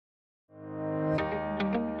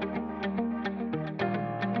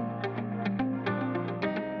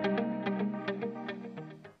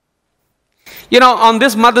On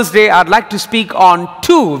this Mother's Day, I'd like to speak on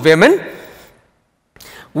two women.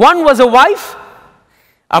 One was a wife,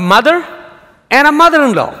 a mother, and a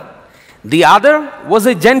mother-in-law. The other was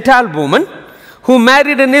a Gentile woman who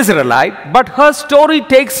married an Israelite, but her story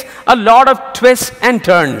takes a lot of twists and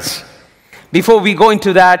turns. Before we go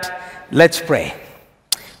into that, let's pray.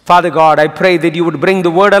 Father God, I pray that you would bring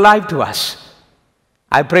the word alive to us.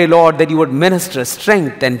 I pray, Lord, that you would minister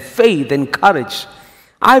strength and faith and courage.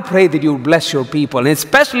 I pray that you would bless your people, and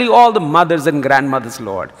especially all the mothers and grandmothers,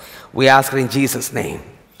 Lord. We ask it in Jesus' name.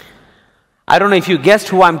 I don't know if you guessed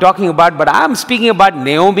who I'm talking about, but I'm speaking about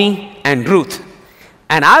Naomi and Ruth.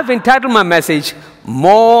 And I've entitled my message,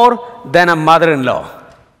 More Than a Mother-in-Law.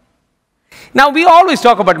 Now, we always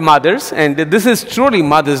talk about mothers, and this is truly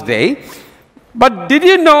Mother's Day. But did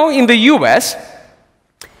you know in the U.S.,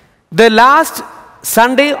 the last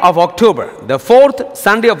Sunday of October, the fourth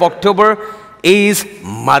Sunday of October, is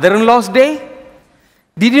Mother-in-law's Day?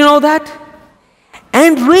 Did you know that?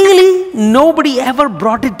 And really, nobody ever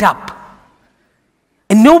brought it up.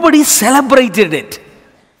 And nobody celebrated it.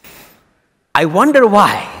 I wonder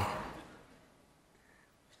why.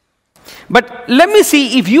 But let me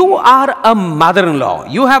see, if you are a mother-in-law,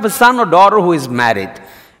 you have a son or daughter who is married,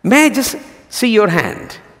 may I just see your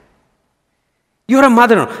hand? You're a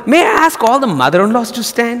mother-in-law. May I ask all the mother-in-laws to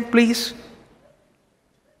stand, please?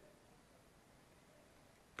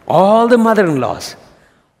 All the mother-in-laws.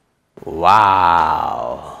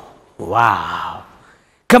 Wow. Wow.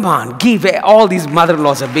 Come on, give all these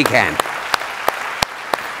mother-in-laws a big hand.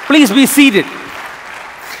 Please be seated.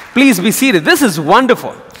 Please be seated. This is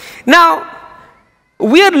wonderful. Now,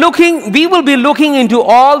 we will be looking into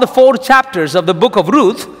all the 4 chapters of the book of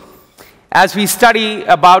Ruth as we study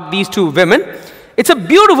about these two women. It's a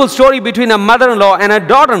beautiful story between a mother-in-law and a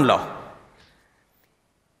daughter-in-law.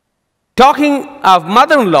 Talking of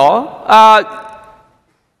mother-in-law,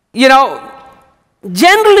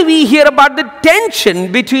 generally we hear about the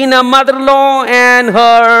tension between a mother-in-law and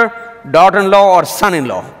her daughter-in-law or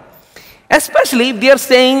son-in-law, especially if they are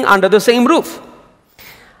staying under the same roof.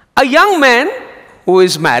 A young man who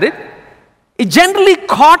is married is generally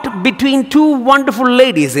caught between two wonderful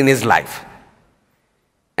ladies in his life.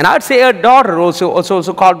 And I would say a daughter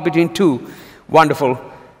also caught between two wonderful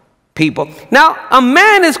people. Now, a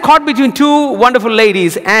man is caught between two wonderful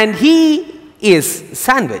ladies, and he is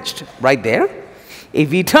sandwiched right there.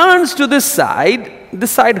 If he turns to this side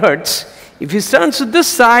hurts. If he turns to this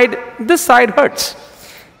side hurts.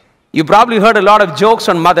 You probably heard a lot of jokes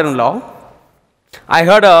on mother-in-law. I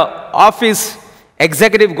heard an office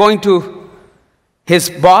executive going to his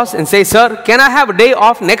boss and say, "Sir, can I have a day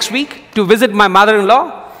off next week to visit my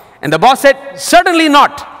mother-in-law?" And the boss said, "Certainly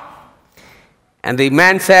not." And the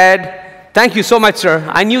man said, "Thank you so much, sir.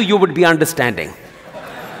 I knew you would be understanding."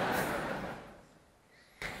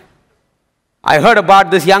 I heard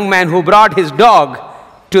about this young man who brought his dog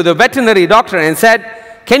to the veterinary doctor and said,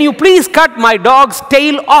 "Can you please cut my dog's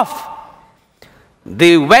tail off?"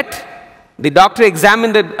 The doctor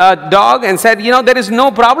examined the dog and said, "There is no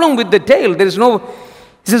problem with the tail. He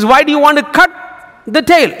says, "Why do you want to cut the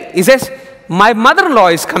tail?" He says, "My mother-in-law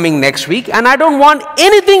is coming next week, and I don't want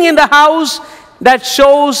anything in the house that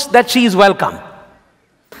shows that she is welcome."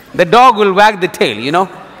 The dog will wag the tail,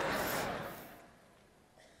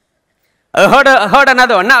 I heard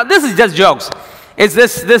another one. Now, this is just jokes.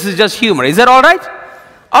 This is just humor. Is that all right?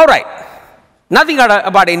 All right. Nothing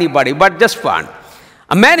about anybody, but just fun.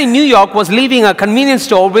 A man in New York was leaving a convenience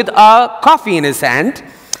store with a coffee in his hand,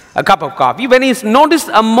 a cup of coffee, when he noticed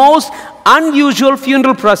a most unusual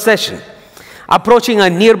funeral procession approaching a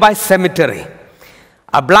nearby cemetery.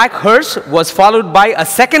 A black hearse was followed by a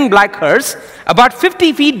second black hearse about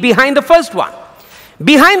 50 feet behind the first one.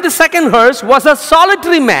 Behind the second hearse was a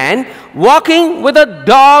solitary man walking with a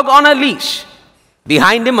dog on a leash.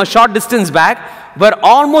 Behind him, a short distance back, were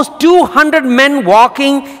almost 200 men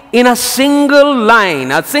walking in a single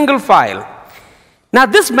line, a single file. Now,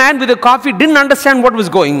 this man with the coffee didn't understand what was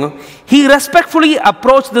going on. He respectfully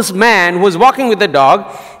approached this man who was walking with the dog,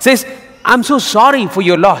 says, "I'm so sorry for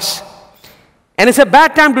your loss. And it's a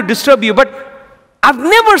bad time to disturb you, but I've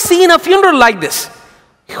never seen a funeral like this.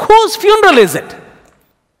 Whose funeral is it?"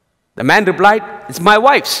 The man replied, "It's my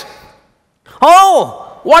wife's."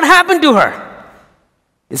 "Oh, what happened to her?"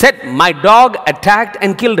 He said, "My dog attacked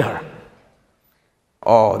and killed her."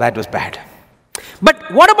 Oh, that was bad. "But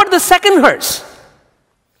what about the second hearse?"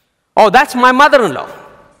 "Oh, that's my mother-in-law.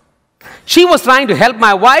 She was trying to help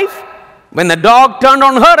my wife when the dog turned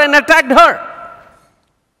on her and attacked her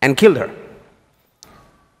and killed her."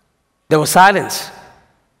 There was silence.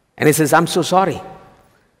 And he says, "I'm so sorry.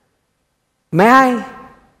 May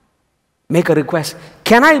make a request.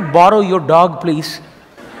 Can I borrow your dog, please?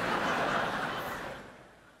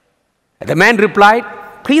 The man replied,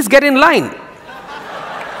 please get in line.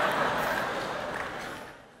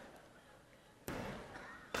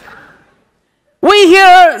 We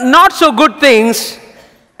hear not so good things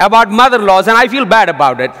about mother-in-laws, and I feel bad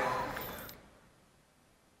about it.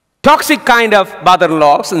 Toxic kind of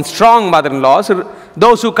mother-in-laws and strong mother-in-laws,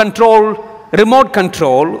 those who control, remote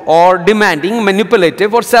control, or demanding,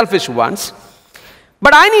 manipulative, or selfish ones.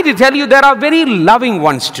 But I need to tell you, there are very loving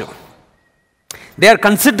ones too. They are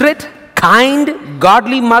considerate, kind,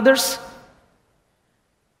 godly mothers.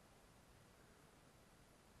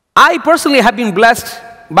 I personally have been blessed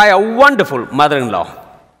by a wonderful mother-in-law.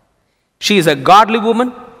 She is a godly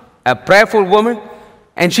woman, a prayerful woman,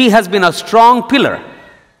 and she has been a strong pillar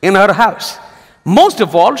in her house. Most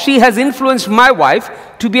of all, she has influenced my wife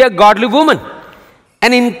to be a godly woman,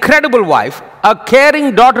 an incredible wife, a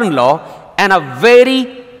caring daughter-in-law, and a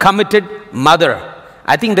very committed mother.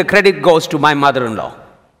 I think the credit goes to my mother-in-law.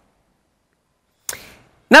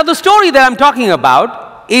 Now, the story that I'm talking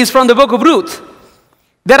about is from the book of Ruth.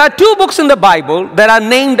 There are two books in the Bible that are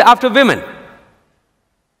named after women.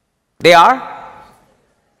 They are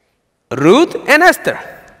Ruth and Esther.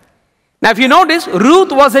 Now, if you notice,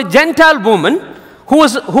 Ruth was a Gentile woman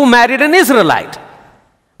who married an Israelite.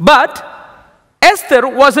 But Esther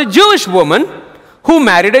was a Jewish woman who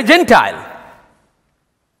married a Gentile.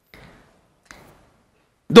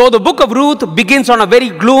 Though the book of Ruth begins on a very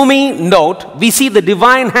gloomy note, we see the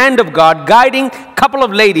divine hand of God guiding a couple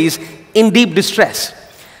of ladies in deep distress.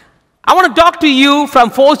 I want to talk to you from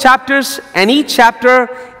 4 chapters, and each chapter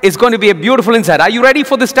is going to be a beautiful insight. Are you ready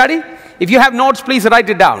for the study? If you have notes, please write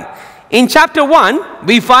it down. In chapter 1,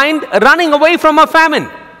 we find running away from a famine.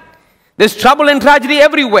 There's trouble and tragedy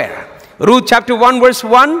everywhere. Ruth chapter 1 verse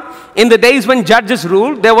 1, in the days when judges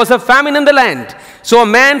ruled, there was a famine in the land. So a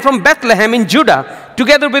man from Bethlehem in Judah,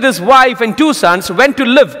 together with his wife and 2 sons, went to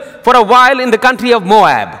live for a while in the country of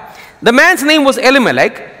Moab. The man's name was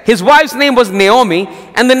Elimelech, his wife's name was Naomi,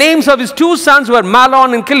 and the names of his 2 sons were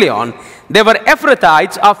Mahlon and Chilion. They were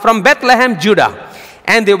Ephrathites from Bethlehem, Judah.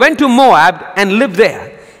 And they went to Moab and lived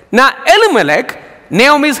there. Now Elimelech,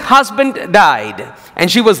 Naomi's husband, died,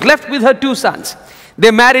 and she was left with her 2 sons. They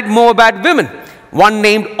married Moabite women, one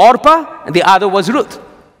named Orpah, and the other was Ruth.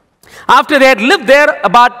 After they had lived there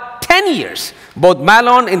about 10 years, both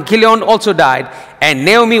Mahlon and Chilion also died, and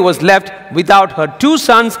Naomi was left without her 2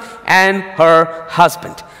 sons and her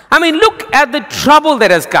husband. I mean, look at the trouble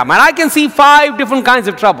that has come. And I can see 5 different kinds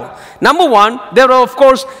of trouble. Number 1, there were, of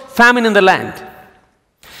course, famine in the land.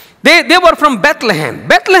 They were from Bethlehem.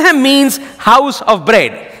 Bethlehem means house of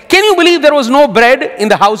bread. Can you believe there was no bread in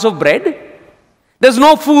the house of bread? There's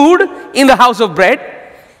no food in the house of bread.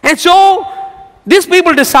 And so these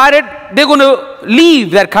people decided they're going to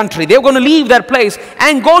leave their country. They're going to leave their place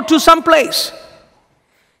and go to some place.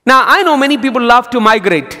 Now, I know many people love to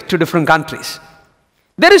migrate to different countries.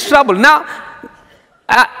 There is trouble. Now,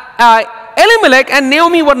 Elimelech and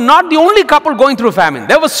Naomi were not the only couple going through famine.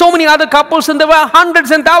 There were so many other couples, and there were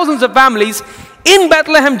hundreds and thousands of families in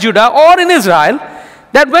Bethlehem, Judah, or in Israel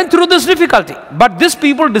that went through this difficulty. But these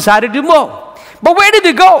people decided to move. But where did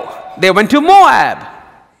they go? They went to Moab.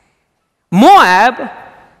 Moab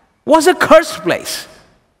was a cursed place,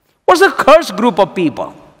 was a cursed group of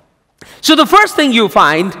people. So the first thing you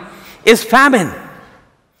find is famine.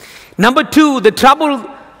 Number 2, the trouble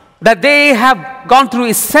that they have gone through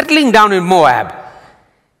is settling down in Moab.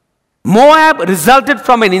 Moab resulted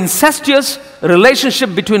from an incestuous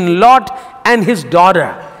relationship between Lot and his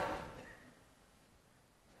daughter.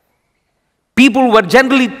 People were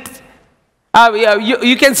generally,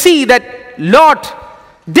 you can see that Lot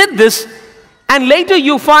did this, and later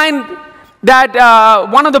you find that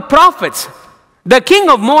one of the prophets, the king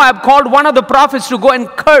of Moab, called one of the prophets to go and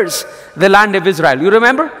curse the land of Israel. You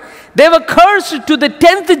remember? They were cursed to the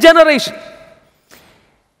 10th generation.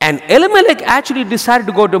 And Elimelech actually decided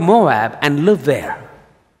to go to Moab and live there.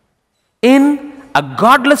 In a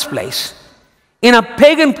godless place, in a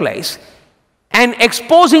pagan place, and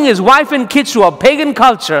exposing his wife and kids to a pagan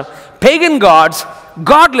culture, pagan gods,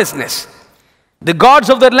 godlessness. The gods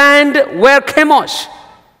of the land were Chemosh.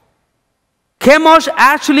 Chemosh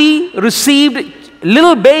actually received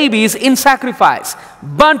little babies in sacrifice,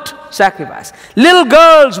 burnt sacrifice. Little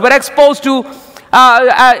girls were exposed for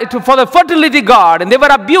the fertility god, and they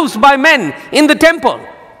were abused by men in the temple.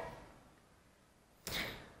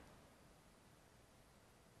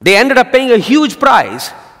 They ended up paying a huge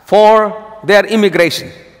price for their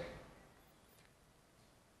immigration.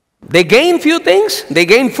 They gained few things, they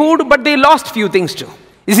gained food, but they lost few things too.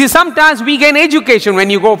 You see, sometimes we gain education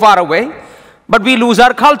when you go far away. but we lose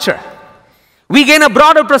our culture. We gain a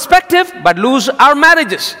broader perspective, but lose our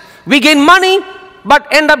marriages. We gain money, but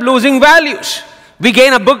end up losing values. We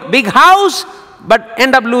gain a big house, but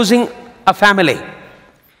end up losing a family.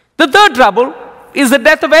 The third trouble is the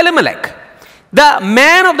death of Elimelech. The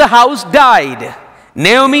man of the house died.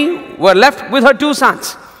 Naomi was left with her 2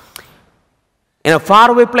 sons in a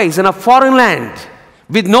faraway place, in a foreign land,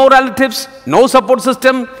 with no relatives, no support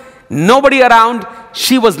system, nobody around.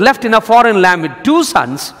 She was left in a foreign land with 2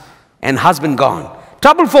 sons and husband gone.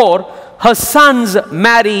 Trouble 4, her sons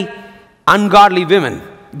marry ungodly women,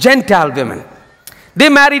 Gentile women. They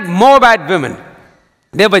married Moabite women.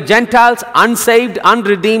 They were Gentiles, unsaved,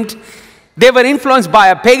 unredeemed. They were influenced by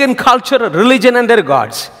a pagan culture, religion, and their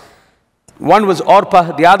gods. One was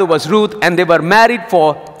Orpah, the other was Ruth, and they were married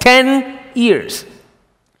for 10 years.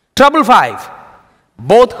 Trouble 5,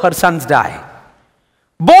 both her sons die.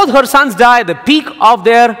 Both her sons die at the peak of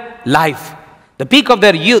their life, the peak of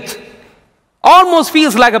their youth. Almost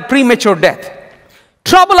feels like a premature death.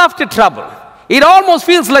 Trouble after trouble. It almost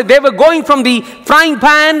feels like they were going from the frying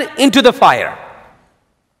pan into the fire.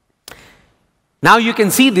 Now you can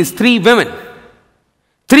see these 3 women,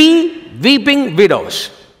 3 weeping widows.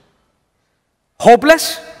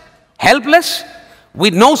 Hopeless, helpless,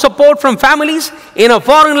 with no support from families, in a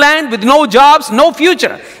foreign land, with no jobs, no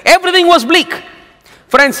future. Everything was bleak.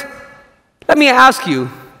 Friends, let me ask you,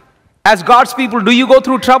 as God's people, do you go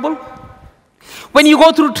through trouble? When you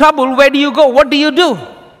go through trouble, where do you go? What do you do?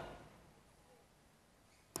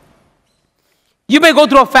 You may go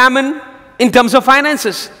through a famine in terms of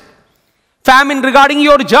finances. Famine regarding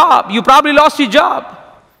your job. You probably lost your job.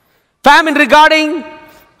 Famine regarding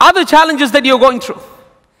other challenges that you're going through.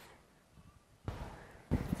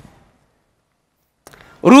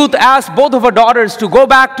 Ruth asked both of her daughters to go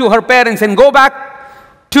back to her parents and go back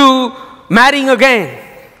to marrying again.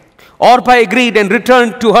 Orpah agreed and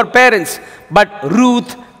returned to her parents, but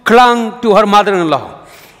Ruth clung to her mother-in-law.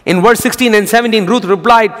 In verse 16 and 17, Ruth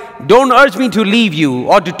replied, "Don't urge me to leave you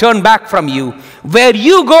or to turn back from you. Where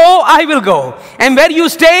you go, I will go. And where you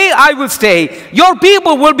stay, I will stay. Your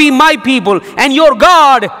people will be my people, and your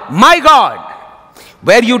God, my God.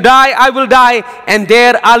 Where you die, I will die, and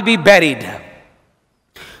there I'll be buried."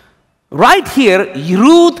 Right here,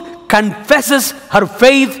 Ruth confesses her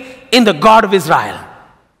faith in the God of Israel.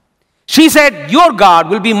 She said, "Your God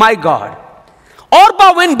will be my God."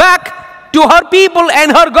 Orpah went back to her people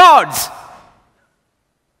and her gods.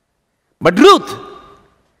 But Ruth,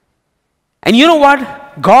 and you know what?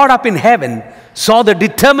 God up in heaven saw the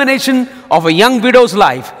determination of a young widow's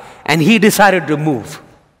life, and he decided to move.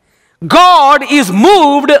 God is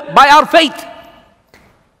moved by our faith.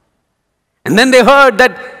 And then they heard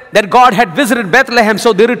that God had visited Bethlehem,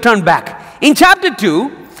 so they returned back. In chapter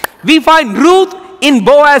 2, we find Ruth in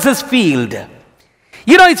Boaz's field.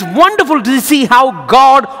 You know, it's wonderful to see how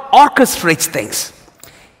God orchestrates things.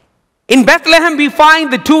 In Bethlehem, we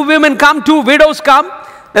find the 2 women come, 2 widows come.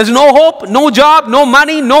 There's no hope, no job, no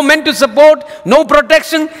money, no men to support, no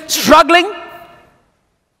protection, struggling.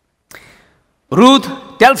 Ruth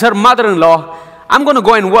tells her mother-in-law, "I'm going to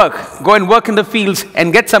go and work in the fields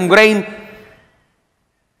and get some grain."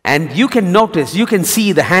 And you can notice, you can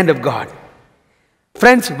see the hand of God.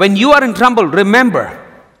 Friends, when you are in trouble, remember,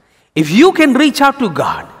 if you can reach out to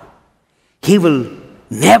God, He will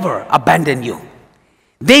never abandon you.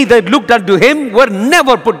 They that looked unto Him were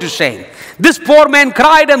never put to shame. This poor man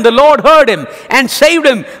cried, and the Lord heard him and saved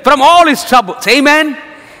him from all his troubles. Amen.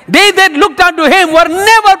 They that looked unto Him were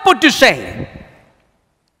never put to shame.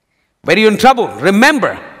 When you're in trouble,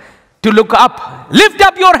 remember to look up. Lift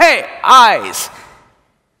up your eyes.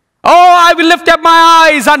 Oh, I will lift up my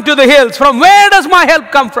eyes unto the hills. From where does my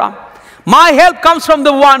help come from? My help comes from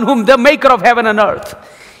the one whom the maker of heaven and earth.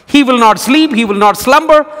 He will not sleep, He will not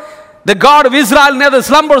slumber. The God of Israel neither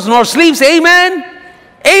slumbers nor sleeps. Amen.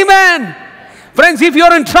 Amen. Friends, if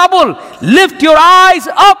you're in trouble, lift your eyes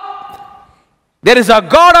up. There is a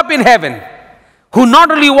God up in heaven who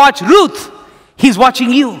not only watched Ruth, He's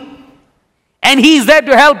watching you. And He's there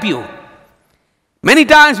to help you. Many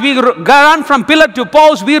times we run from pillar to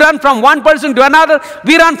post, we run from one person to another,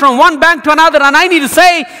 we run from one bank to another, and I need to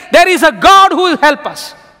say, there is a God who will help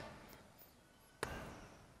us.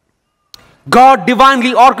 God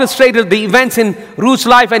divinely orchestrated the events in Ruth's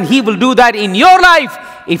life, and He will do that in your life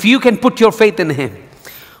if you can put your faith in Him.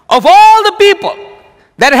 Of all the people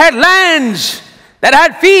that had lands, that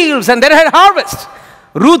had fields, and that had harvest,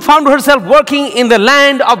 Ruth found herself working in the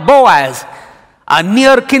land of Boaz, a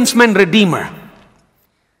near kinsman redeemer.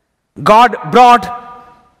 God brought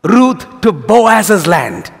Ruth to Boaz's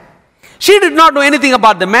land. She did not know anything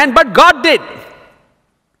about the man, but God did.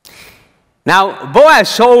 Now,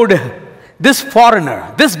 Boaz showed this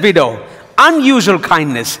foreigner, this widow, unusual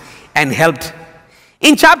kindness and helped.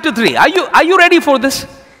 In chapter 3, are you ready for this?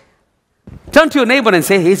 Turn to your neighbor and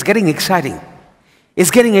say, hey, it's getting exciting. It's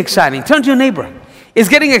getting exciting. Turn to your neighbor. It's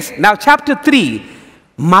getting exciting. Now, chapter 3,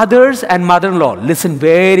 mothers and mother-in-law, listen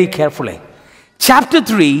very carefully. Chapter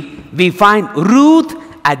 3, we find Ruth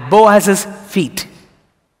at Boaz's feet.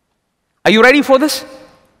 Are you ready for this?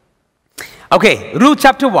 Okay, Ruth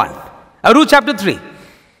chapter 3.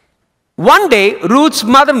 One day, Ruth's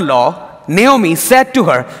mother-in-law, Naomi, said to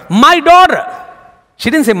her, my daughter. She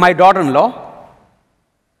didn't say my daughter-in-law.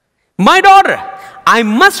 My daughter, I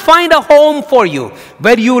must find a home for you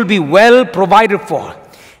where you will be well provided for.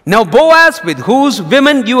 Now Boaz, with whose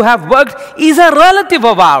women you have worked, is a relative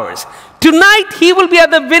of ours. Tonight he will be at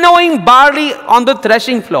the winnowing barley on the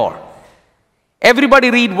threshing floor. Everybody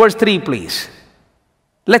read verse 3, please.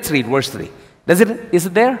 Let's read verse 3. Is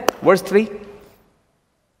it there? Verse 3.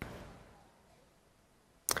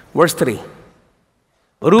 Verse 3.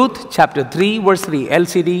 Ruth chapter 3 verse 3.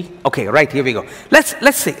 LCD. Okay, right, here we go.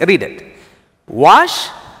 Let's see, read it. Wash,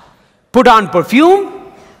 put on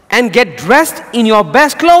perfume, and get dressed in your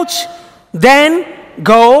best clothes. Then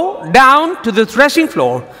go down to the threshing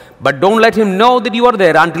floor, but don't let him know that you are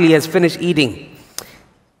there until he has finished eating.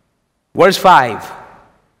 Verse 5.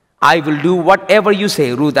 I will do whatever you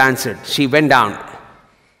say, Ruth answered. She went down.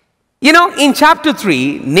 You know, in chapter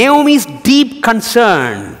 3, Naomi's deep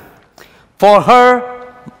concern for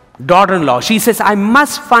her daughter-in-law, she says, I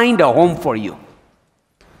must find a home for you.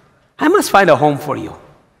 I must find a home for you.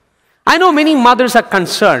 I know many mothers are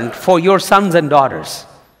concerned for your sons and daughters.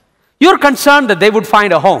 You're concerned that they would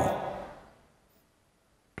find a home.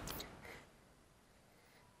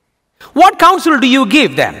 What counsel do you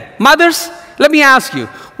give them? Mothers, let me ask you,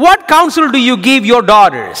 what counsel do you give your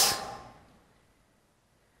daughters?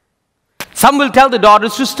 Some will tell the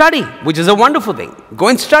daughters to study, which is a wonderful thing. Go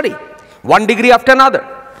and study, one degree after another.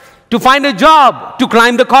 To find a job, to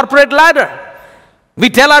climb the corporate ladder. We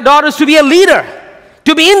tell our daughters to be a leader,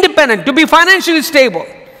 to be independent, to be financially stable,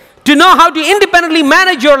 to know how to independently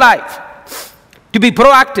manage your life, to be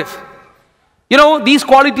proactive. You know, these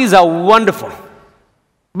qualities are wonderful.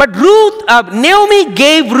 But Naomi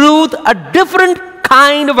gave Ruth a different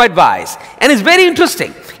kind of advice. And it's very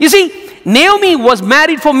interesting. You see, Naomi was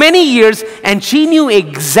married for many years and she knew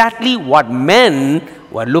exactly what men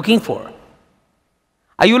were looking for.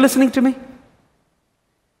 Are you listening to me?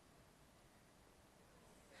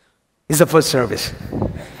 It's the first service.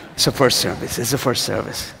 It's the first service. It's the first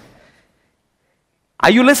service.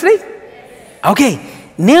 Are you listening? Okay.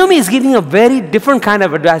 Naomi is giving a very different kind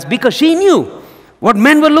of advice because she knew what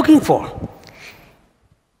men were looking for.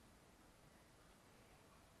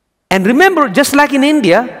 And remember, just like in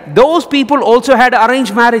India, those people also had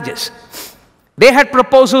arranged marriages. They had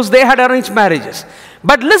proposals, they had arranged marriages.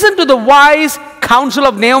 But listen to the wise counsel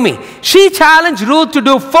of Naomi. She challenged Ruth to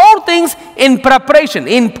do 4 things in preparation,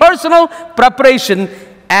 in personal preparation,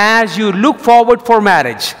 as you look forward for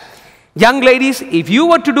marriage. Young ladies, if you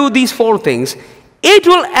were to do these 4 things, it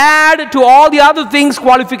will add to all the other things,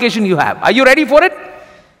 qualification you have. Are you ready for it?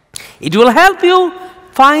 It will help you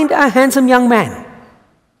find a handsome young man.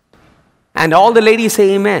 And all the ladies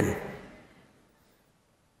say amen.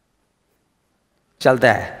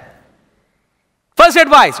 Chalta hai. First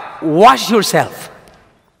advice, wash yourself.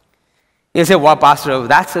 You say, well, Pastor,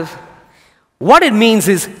 that's it. What it means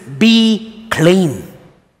is be clean.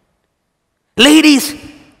 Ladies,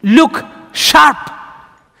 look sharp.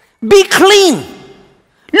 Be clean.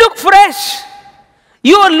 Look fresh.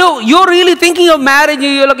 You're really thinking of marriage.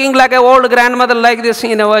 You're looking like an old grandmother like this,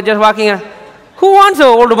 just walking. Who wants an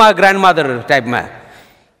old grandmother type man?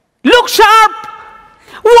 Look sharp.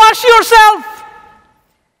 Wash yourself.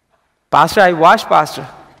 Pastor, I wash, Pastor.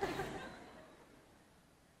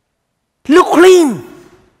 Look clean.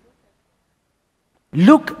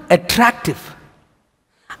 Look attractive.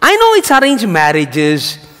 I know it's arranged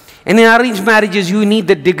marriages. And in arranged marriages, you need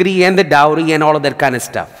the degree and the dowry and all of that kind of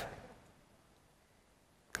stuff.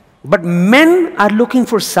 But men are looking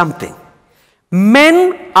for something.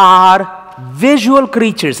 Men are visual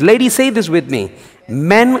creatures. Ladies, say this with me.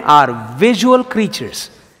 Men are visual creatures.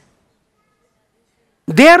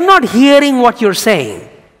 They are not hearing what you're saying.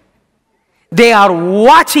 They are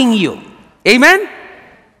watching you. Amen?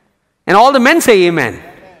 And all the men say amen.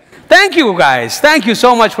 Thank you, guys. Thank you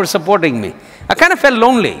so much for supporting me. I kind of felt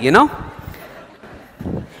lonely, Men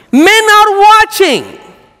are watching.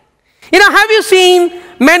 Have you seen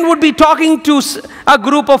men would be talking to a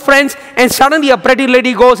group of friends and suddenly a pretty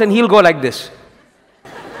lady goes and he'll go like this.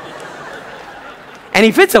 And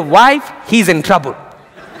if it's a wife, he's in trouble.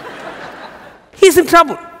 He's in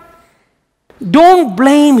trouble. Don't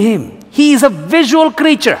blame him. He is a visual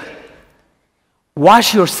creature.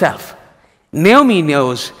 Wash yourself. Naomi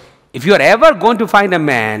knows if you're ever going to find a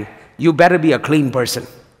man, you better be a clean person.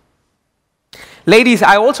 Ladies,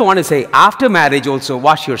 I also want to say, after marriage also,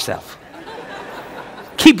 wash yourself.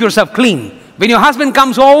 Keep yourself clean. When your husband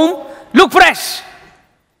comes home, look fresh.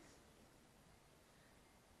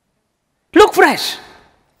 Look fresh.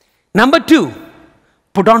 Number 2,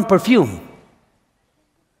 put on perfume.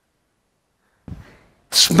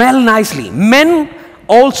 Smell nicely. Men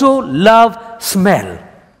also love smell.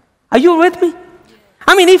 Are you with me?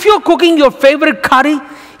 I mean, if you're cooking your favorite curry,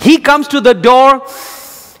 he comes to the door,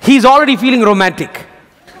 he's already feeling romantic.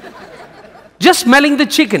 Just smelling the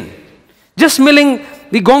chicken. Just smelling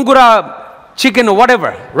the gongura chicken or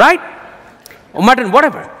whatever, right? Or mutton,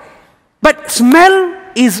 whatever. But smell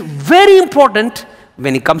is very important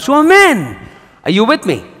when it comes to a man. Are you with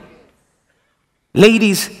me?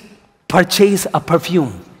 Ladies, purchase a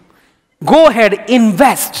perfume. Go ahead,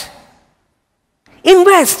 invest.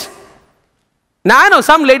 Invest. Now, I know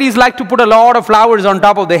some ladies like to put a lot of flowers on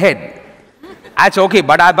top of their head. That's okay,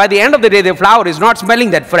 but by the end of the day, the flower is not smelling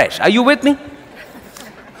that fresh. Are you with me?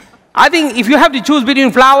 I think if you have to choose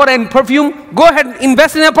between flower and perfume, go ahead and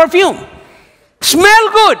invest in a perfume.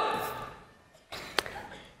 Smell good.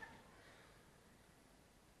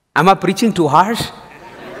 Am I preaching too harsh?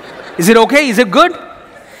 Is it okay? Is it good?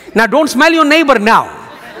 Now don't smell your neighbor now.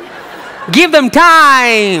 Give them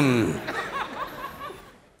time.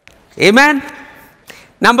 Amen?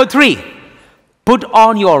 Number 3, put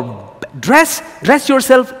on your dress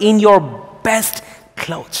yourself in your best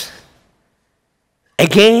clothes.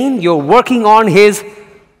 Again, you're working on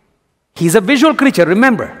he's a visual creature,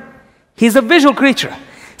 remember. He's a visual creature.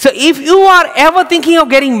 So if you are ever thinking of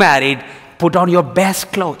getting married, put on your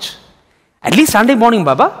best clothes. At least Sunday morning,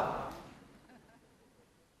 Baba.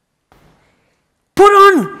 Put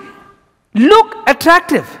on, look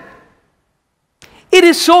attractive. It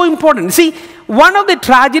is so important. See, one of the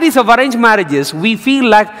tragedies of arranged marriages, we feel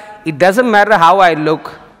like it doesn't matter how I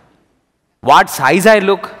look, what size I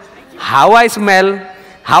look, how I smell,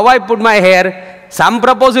 how I put my hair. Some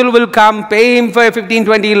proposal will come, pay him for 15,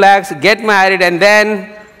 20 lakhs, get married, and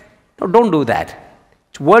then, no, don't do that.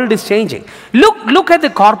 The world is changing. Look at the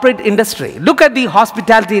corporate industry. Look at the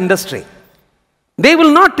hospitality industry. They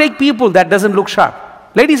will not take people that doesn't look sharp.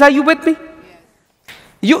 Ladies, are you with me?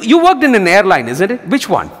 Yes. You worked in an airline, isn't it? Which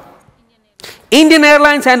one? Indian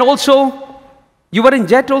Airlines, and also, you were in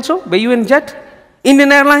Jet also? Were you in Jet?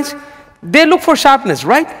 Indian Airlines? They look for sharpness,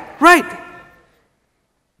 right? Right.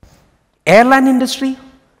 Airline industry?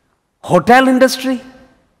 Hotel industry?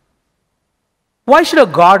 Why should a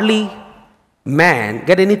godly man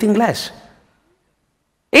get anything less?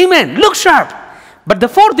 Amen. Look sharp. But the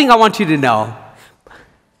 4th thing I want you to know,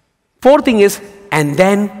 4th thing is, and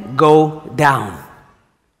then go down.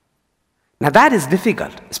 Now that is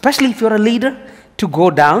difficult, especially if you're a leader, to go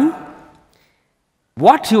down.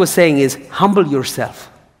 What you are saying is, humble yourself.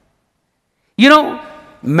 You know,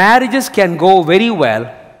 marriages can go very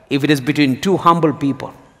well if it is between 2 humble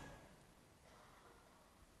people.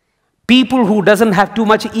 People who doesn't have too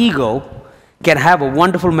much ego can have a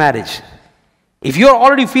wonderful marriage. If you're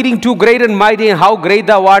already feeling too great and mighty and how great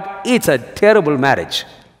thou art, it's a terrible marriage.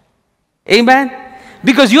 Amen?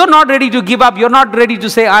 Because you're not ready to give up. You're not ready to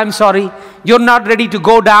say, I'm sorry. You're not ready to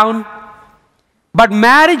go down. But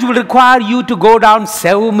marriage will require you to go down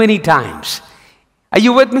so many times. Are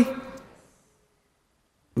you with me?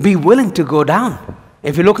 Be willing to go down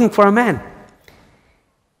if you're looking for a man.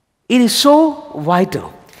 It is so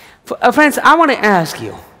vital. Friends, I want to ask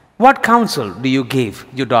you, what counsel do you give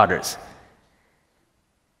your daughters?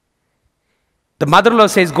 The mother-in-law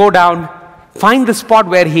says, go down, find the spot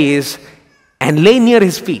where he is, and lay near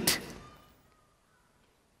his feet.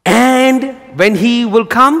 And when he will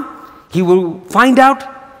come, he will find out,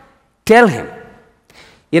 tell him.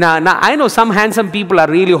 You know, now I know some handsome people are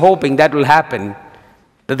really hoping that will happen,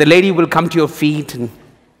 that the lady will come to your feet. And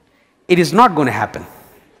it is not going to happen.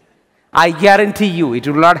 I guarantee you it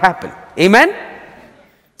will not happen. Amen?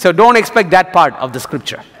 So don't expect that part of the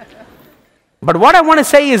scripture. But what I want to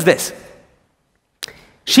say is this.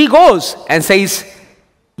 She goes and says,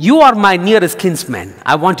 you are my nearest kinsman.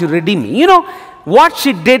 I want to redeem me. You know, what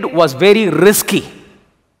she did was very risky.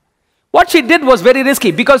 What she did was very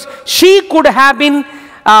risky because she could have been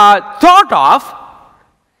thought of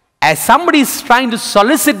as somebody is trying to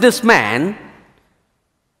solicit this man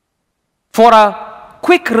for a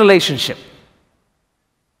quick relationship.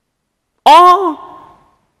 Or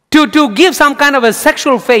to give some kind of a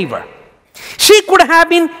sexual favor. She could have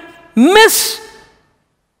been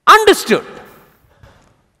misunderstood.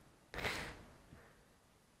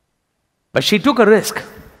 But she took a risk.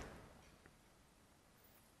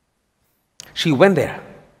 She went there.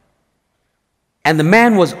 And the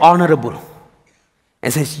man was honorable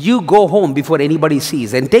and says, you go home before anybody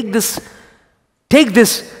sees and take this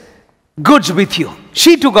goods with you.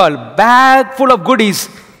 She took a bag full of goodies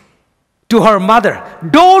to her mother.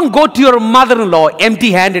 Don't go to your mother-in-law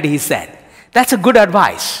empty-handed, he said. That's a good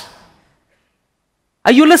advice.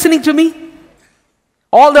 Are you listening to me?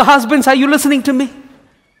 All the husbands, are you listening to me?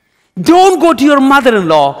 Don't go to your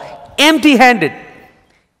mother-in-law empty-handed.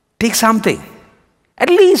 Take something. At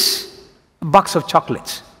least a box of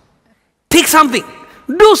chocolates. Take something.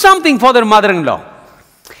 Do something for their mother-in-law.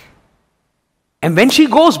 And when she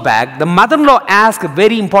goes back, the mother-in-law asks a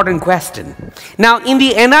very important question. Now, in the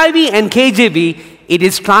NIV and KJV, it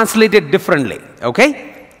is translated differently.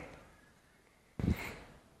 Okay?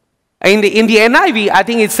 In the NIV, I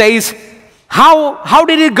think it says, how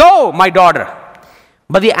did it go, my daughter?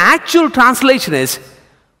 But the actual translation is,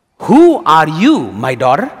 who are you, my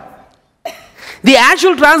daughter? The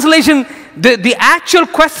actual translation, the actual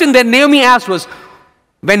question that Naomi asked was,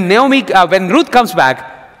 when Ruth comes back,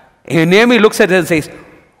 Naomi looks at her and says,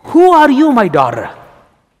 who are you, my daughter?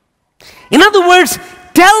 In other words,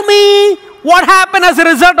 tell me what happened as a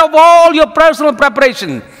result of all your personal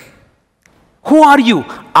preparation. Who are you?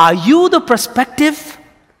 Are you the prospective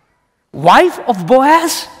wife of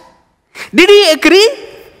Boaz? Did he agree?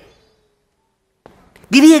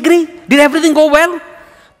 Did he agree? Did everything go well?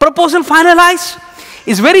 Proposal finalized?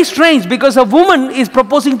 It's very strange because a woman is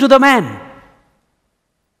proposing to the man.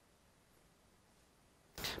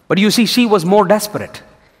 But you see, she was more desperate.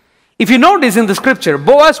 If you notice in the scripture,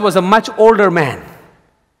 Boaz was a much older man.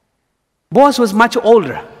 Boaz was much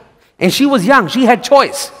older. And she was young. She had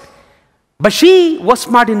choice. But she was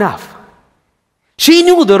smart enough. She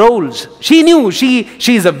knew the roles. She knew she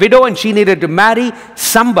is a widow and she needed to marry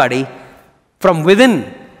somebody from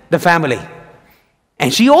within the family.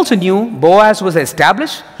 And she also knew Boaz was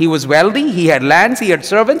established. He was wealthy. He had lands. He had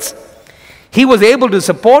servants. He was able to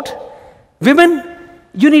support. Women,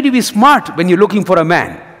 you need to be smart when you're looking for a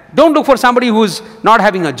man. Don't look for somebody who's not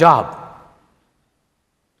having a job.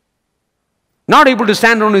 Not able to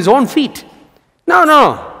stand on his own feet.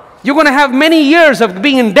 No. You're going to have many years of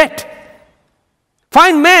being in debt.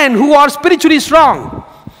 Find men who are spiritually strong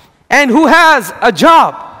and who has a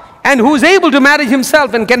job and who is able to manage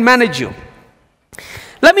himself and can manage you.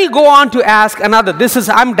 Let me go on to ask another.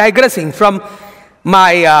 I'm digressing from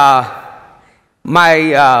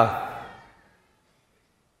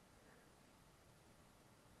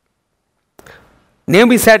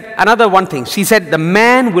Naomi said another one thing. She said, the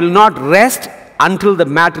man will not rest until the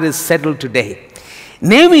matter is settled today.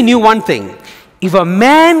 Naomi knew one thing. If a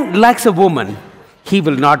man likes a woman, he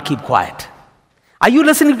will not keep quiet. Are you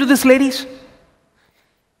listening to this, ladies?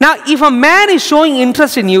 Now, if a man is showing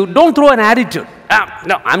interest in you, don't throw an attitude.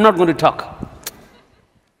 No, I'm not going to talk.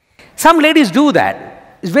 Some ladies do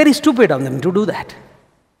that. It's very stupid of them to do that.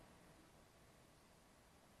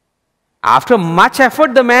 After much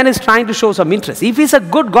effort, the man is trying to show some interest. If he's a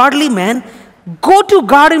good, godly man, go to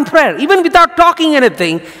God in prayer. Even without talking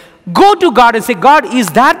anything, go to God and say, God, is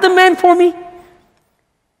that the man for me?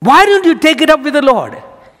 Why don't you take it up with the Lord?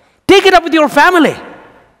 Take it up with your family.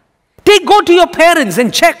 Go to your parents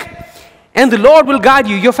and check. And the Lord will guide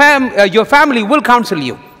you. Your family will counsel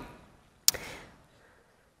you.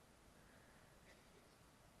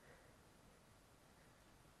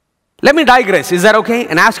 Let me digress. Is that okay?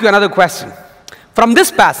 And ask you another question. From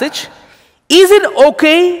this passage, is it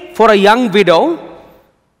okay for a young widow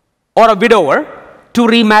or a widower to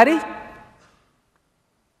remarry?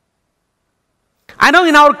 I know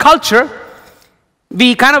in our culture,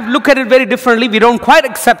 we kind of look at it very differently. We don't quite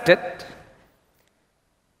accept it.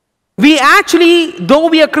 We actually, though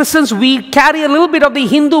we are Christians, we carry a little bit of the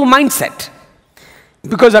Hindu mindset.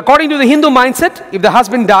 Because according to the Hindu mindset, if the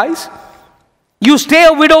husband dies, you stay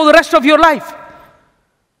a widow the rest of your life.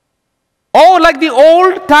 Or like the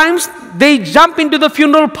old times, they jump into the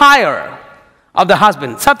funeral pyre of the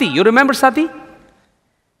husband. Sati, you remember Sati?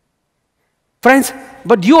 Friends,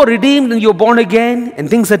 but you are redeemed and you're born again and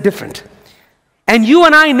things are different. And you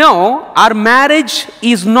and I know our marriage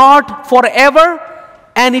is not forever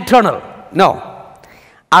and eternal. No.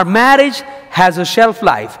 Our marriage has a shelf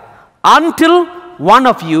life until one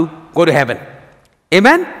of you go to heaven.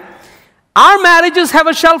 Amen? Our marriages have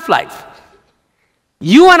a shelf life.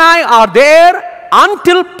 You and I are there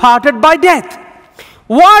until parted by death.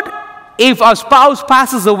 What if a spouse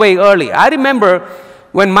passes away early? I remember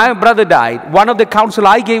when my brother died, one of the counsel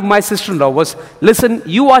I gave my sister-in-law was, listen,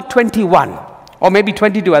 you are 21 or maybe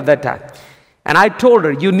 22 at that time. And I told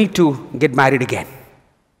her, you need to get married again.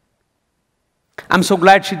 I'm so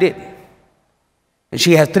glad she did. And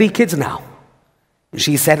she has 3 kids now. And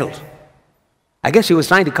she's settled. I guess she was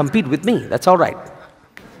trying to compete with me. That's all right.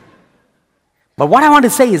 But what I want to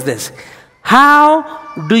say is this.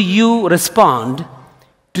 How do you respond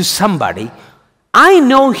to somebody? I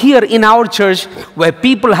know here in our church where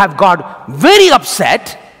people have got very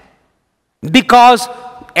upset because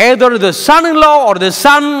either the son-in-law or the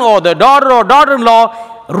son or the daughter or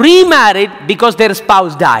daughter-in-law remarried because their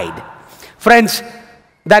spouse died. Friends,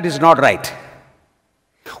 that is not right.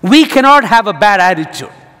 We cannot have a bad attitude.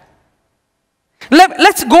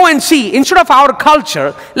 Let's go and see, instead of our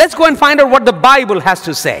culture, let's go and find out what the Bible has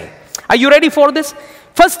to say. Are you ready for this?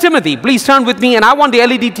 1 Timothy, please turn with me, and I want the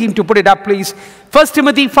LED team to put it up, please. 1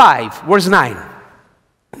 Timothy 5, verse 9.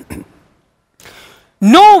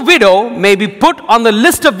 No widow may be put on the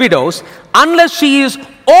list of widows unless she is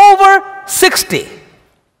over 60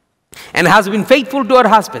 and has been faithful to her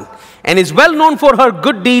husband and is well known for her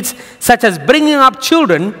good deeds such as bringing up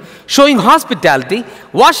children, showing hospitality,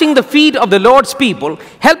 washing the feet of the Lord's people,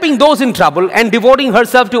 helping those in trouble, and devoting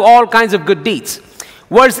herself to all kinds of good deeds.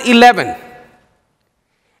 Verse 11.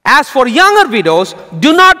 As for younger widows,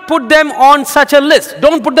 do not put them on such a list.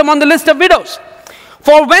 Don't put them on the list of widows.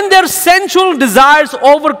 For when their sensual desires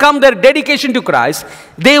overcome their dedication to Christ,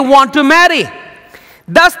 they want to marry.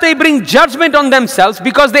 Thus they bring judgment on themselves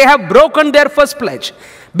because they have broken their first pledge.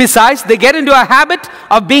 Besides, they get into a habit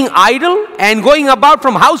of being idle and going about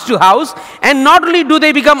from house to house. And not only do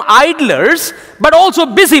they become idlers, but also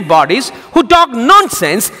busybodies who talk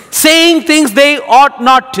nonsense, saying things they ought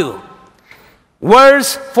not to.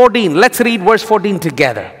 Verse 14. Let's read verse 14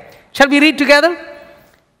 together. Shall we read together?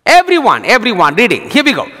 Everyone reading. Here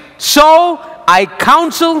we go. So I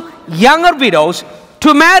counsel younger widows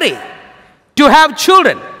to marry, to have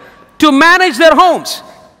children, to manage their homes,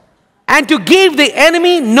 and to give the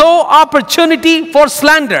enemy no opportunity for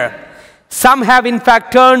slander. Some have in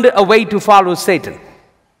fact turned away to follow Satan.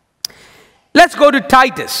 Let's go to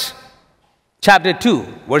Titus chapter 2,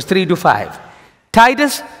 verse 3 to 5.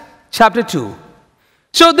 Titus chapter 2.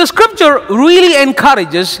 So the scripture really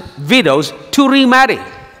encourages widows to remarry.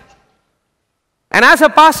 And as a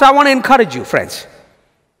pastor, I want to encourage you, friends.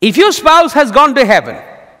 If your spouse has gone to heaven,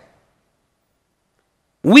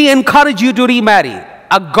 we encourage you to remarry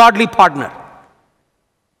a godly partner.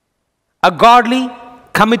 A godly,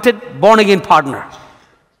 committed, born-again partner.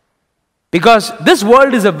 Because this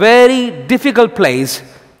world is a very difficult place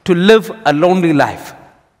to live a lonely life.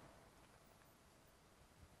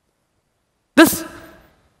 This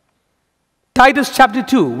Titus chapter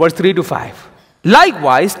 2, verse 3 to 5.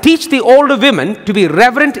 Likewise, teach the older women to be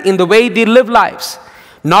reverent in the way they live lives,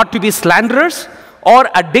 not to be slanderers or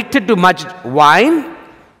addicted to much wine.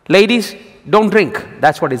 Ladies, don't drink.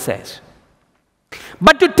 That's what it says.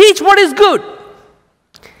 But to teach what is good.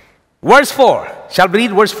 Verse 4. Shall we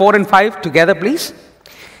read verse 4 and 5 together, please?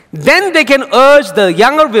 Then they can urge the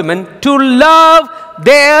younger women to love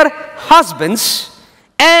their husbands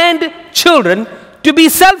and children, to be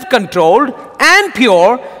self-controlled and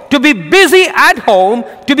pure, to be busy at home,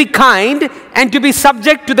 to be kind, and to be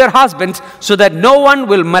subject to their husbands, so that no one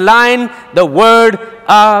will malign the word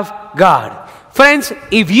of God. Friends,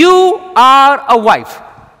 if you are a wife,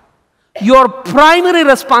 your primary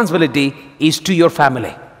responsibility is to your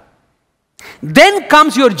family. Then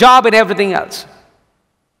comes your job and everything else.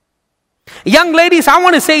 Young ladies, I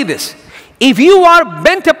want to say this. If you are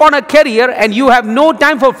bent upon a career and you have no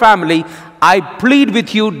time for family, I plead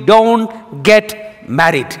with you, don't get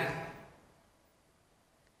married.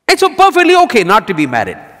 It's perfectly okay not to be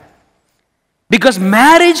married. Because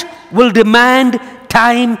marriage will demand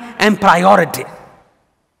time and priority.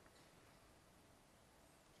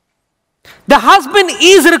 The husband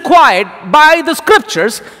is required by the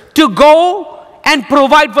scriptures to go and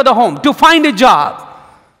provide for the home, to find a job.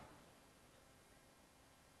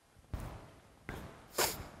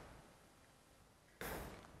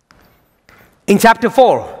 In chapter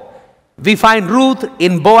 4, we find Ruth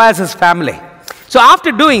in Boaz's family. So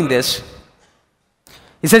after doing this,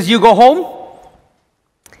 he says, you go home.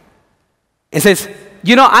 He says,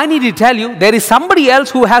 you know, I need to tell you, there is somebody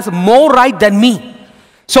else who has more right than me.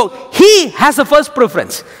 So he has the first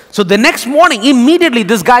preference. So the next morning, immediately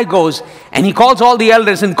this guy goes and he calls all the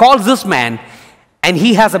elders and calls this man, and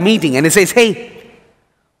he has a meeting and he says, hey,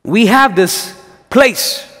 we have this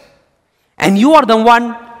place and you are the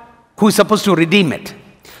one who is supposed to redeem it.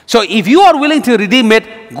 So if you are willing to redeem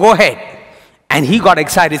it, go ahead. And he got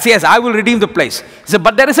excited. He says, yes, I will redeem the place. He said,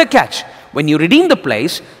 but there is a catch. When you redeem the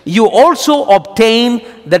place, you also obtain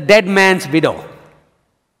the dead man's widow.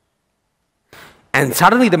 And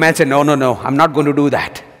suddenly the man said, no, I'm not going to do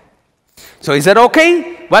that. So he said,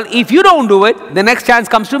 okay, well, if you don't do it, the next chance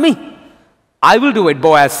comes to me. I will do it,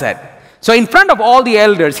 Boaz said. So in front of all the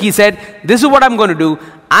elders, he said, this is what I'm going to do.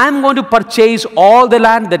 I'm going to purchase all the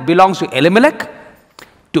land that belongs to Elimelech,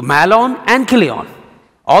 to Mahlon and Chilion.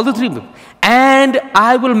 All the three people. And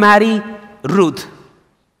I will marry Ruth,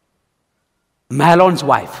 Mahlon's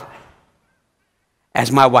wife,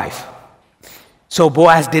 as my wife. So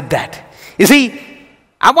Boaz did that. You see,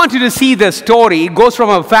 I want you to see the story. It goes from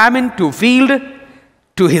a famine to a field,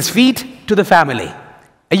 to his feet, to the family.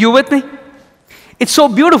 Are you with me? It's so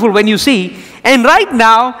beautiful when you see. And right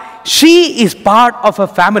now, she is part of a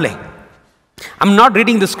family. I'm not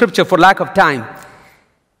reading the scripture for lack of time.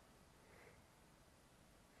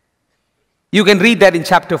 You can read that in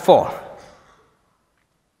chapter 4.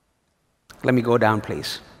 Let me go down,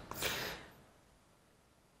 please.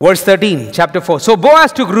 Verse 13, chapter 4. So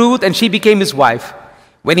Boaz took Ruth and she became his wife.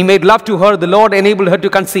 When he made love to her, the Lord enabled her to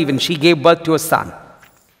conceive and she gave birth to a son.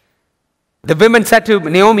 The women said to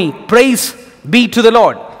Naomi, praise be to the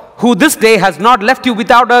Lord, who this day has not left you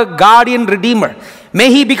without a guardian redeemer.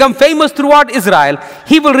 May he become famous throughout Israel.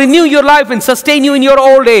 He will renew your life and sustain you in your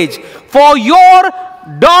old age. For your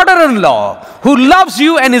daughter-in-law, who loves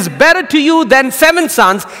you and is better to you than 7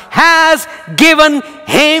 sons, has given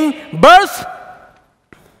him birth.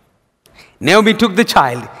 Naomi took the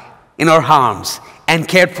child in her arms and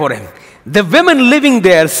cared for him. The women living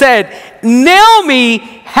there said, Naomi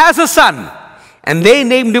has a son. And they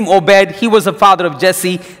named him Obed. He was the father of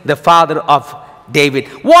Jesse, the father of David.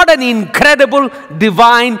 What an incredible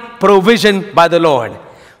divine provision by the Lord.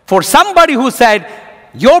 For somebody who said,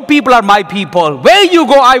 your people are my people. Where you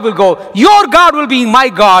go, I will go. Your God will be my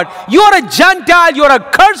God. You are a Gentile. You are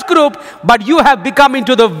a cursed group. But you have become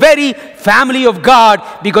into the very family of God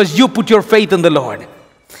because you put your faith in the Lord.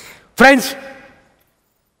 Friends,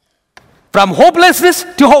 from hopelessness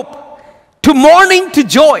to hope, to mourning to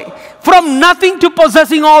joy, from nothing to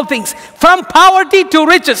possessing all things, from poverty to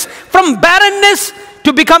riches, from barrenness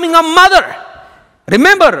to becoming a mother.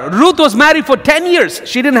 Remember, Ruth was married for 10 years.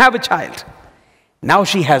 She didn't have a child. Now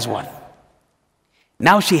she has one.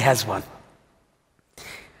 Now she has one.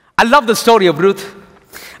 I love the story of Ruth.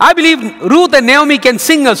 I believe Ruth and Naomi can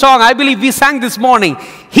sing a song. I believe we sang this morning.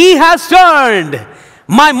 He has turned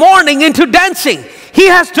my mourning into dancing. He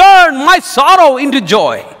has turned my sorrow into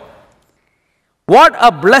joy. What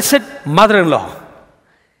a blessed mother-in-law.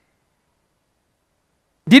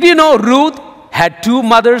 Did you know Ruth had 2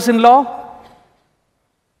 mothers-in-law?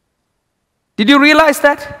 Did you realize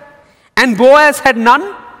that? And Boaz had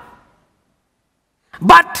none?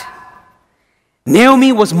 But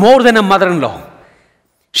Naomi was more than a mother-in-law.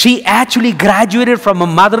 She actually graduated from a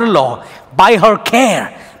mother-in-law by her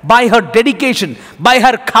care, by her dedication, by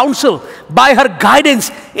her counsel, by her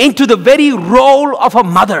guidance into the very role of a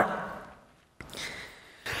mother.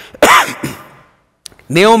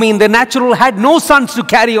 Naomi in the natural had no sons to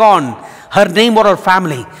carry on her name or her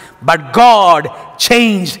family. But God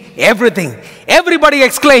changed everything. Everybody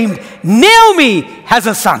exclaimed, Naomi has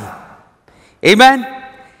a son. Amen.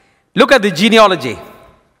 Look at the genealogy.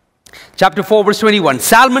 Chapter 4 verse 21.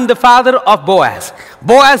 Salmon the father of Boaz.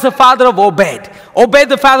 Boaz the father of Obed. Obed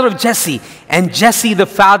the father of Jesse. And Jesse the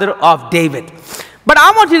father of David. But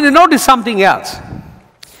I want you to notice something else.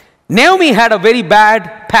 Naomi had a very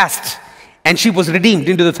bad past. And she was redeemed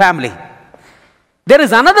into the family. There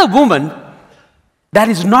is another woman that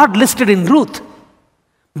is not listed in Ruth.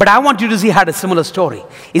 But I want you to see how a similar story.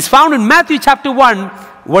 It's found in Matthew chapter 1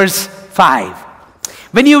 verse 5.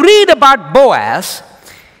 When you read about Boaz,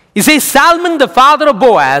 it says Salmon the father of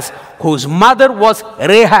Boaz, whose mother was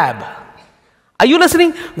Rahab. Are you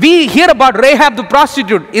listening? We hear about Rahab the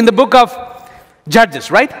prostitute in the book of Judges,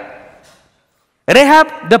 right?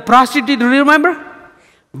 Rahab the prostitute, do you remember?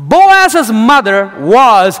 Boaz's mother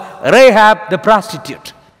was Rahab the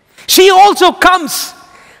prostitute. She also comes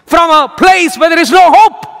from a place where there is no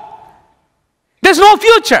hope. There's no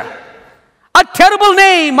future. A terrible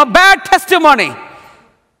name, a bad testimony.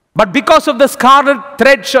 But because of the scarlet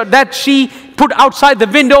thread that she put outside the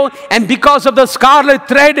window, and because of the scarlet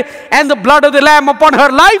thread and the blood of the Lamb upon her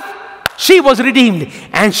life, she was redeemed.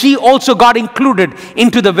 And she also got included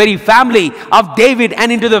into the very family of David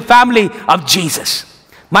and into the family of Jesus.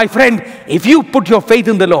 My friend, if you put your faith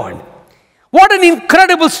in the Lord, what an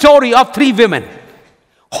incredible story of 3 women.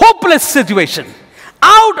 Hopeless situation.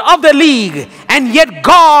 Out of the league. And yet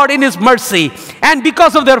God in His mercy and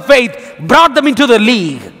because of their faith brought them into the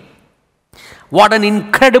league. What an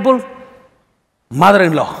incredible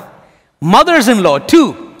mother-in-law. Mothers-in-law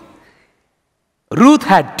too. Ruth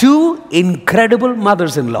had 2 incredible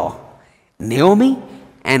mothers-in-law. Naomi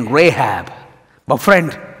and Rahab. But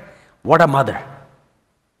friend, What a mother.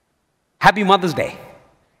 Happy Mother's Day.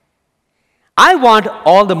 I want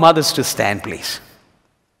all the mothers to stand, please.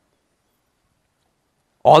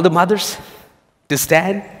 All the mothers to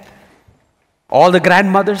stand. All the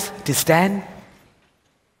grandmothers to stand.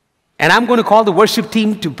 And I'm going to call the worship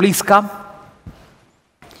team to please come.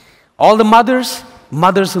 All the mothers,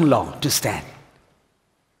 mothers-in-law to stand.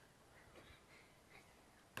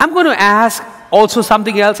 I'm going to ask also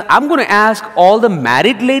something else. I'm going to ask all the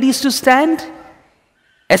married ladies to stand.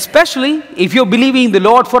 Especially if you're believing in the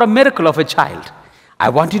Lord for a miracle of a child. I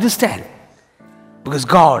want you to stand. Because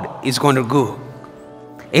God is going to go.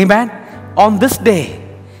 Amen. On this day,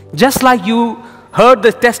 just like you heard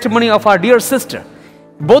the testimony of our dear sister,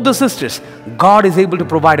 both the sisters, God is able to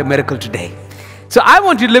provide a miracle today. So I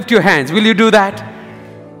want you to lift your hands. Will you do that?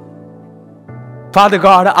 Father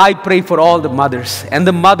God, I pray for all the mothers and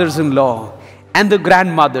the mothers-in-law and the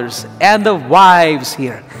grandmothers and the wives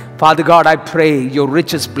here. Father God, I pray your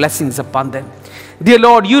richest blessings upon them. Dear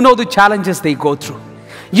Lord, you know the challenges they go through.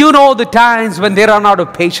 You know the times when they run out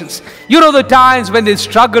of patience. You know the times when they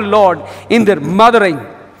struggle, Lord, in their mothering.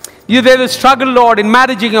 They will struggle, Lord, in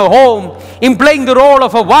managing a home, in playing the role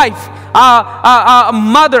of a wife, a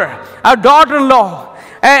mother, a daughter-in-law,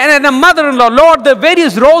 and a mother-in-law. Lord, the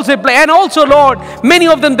various roles they play. And also, Lord, many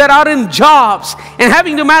of them that are in jobs and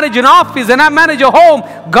having to manage an office and manage a home.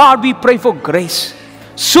 God, we pray for grace.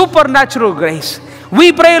 Supernatural grace.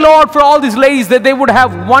 We pray, Lord, for all these ladies that they would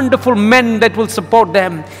have wonderful men that will support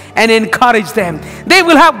them and encourage them. They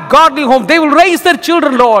will have godly homes. They will raise their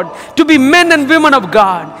children, Lord, to be men and women of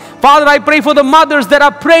God. Father, I pray for the mothers that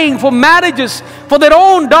are praying for marriages for their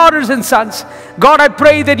own daughters and sons. God, I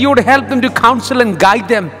pray that you would help them to counsel and guide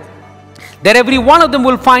them, that every one of them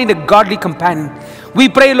will find a godly companion. We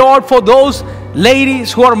pray, Lord, for those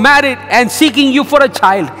ladies who are married and seeking you for a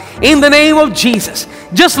child. In the name of Jesus.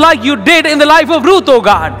 Just like you did in the life of Ruth, oh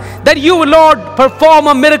God. That you will, Lord, perform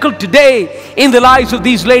a miracle today in the lives of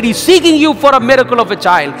these ladies seeking you for a miracle of a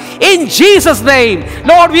child. In Jesus' name,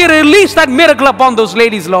 Lord, we release that miracle upon those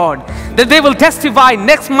ladies, Lord. That they will testify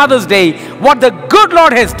next Mother's Day what the good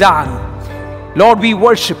Lord has done. Lord, we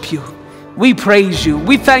worship you. We praise you.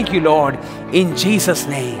 We thank you, Lord. In Jesus'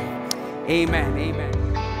 name. Amen. Amen.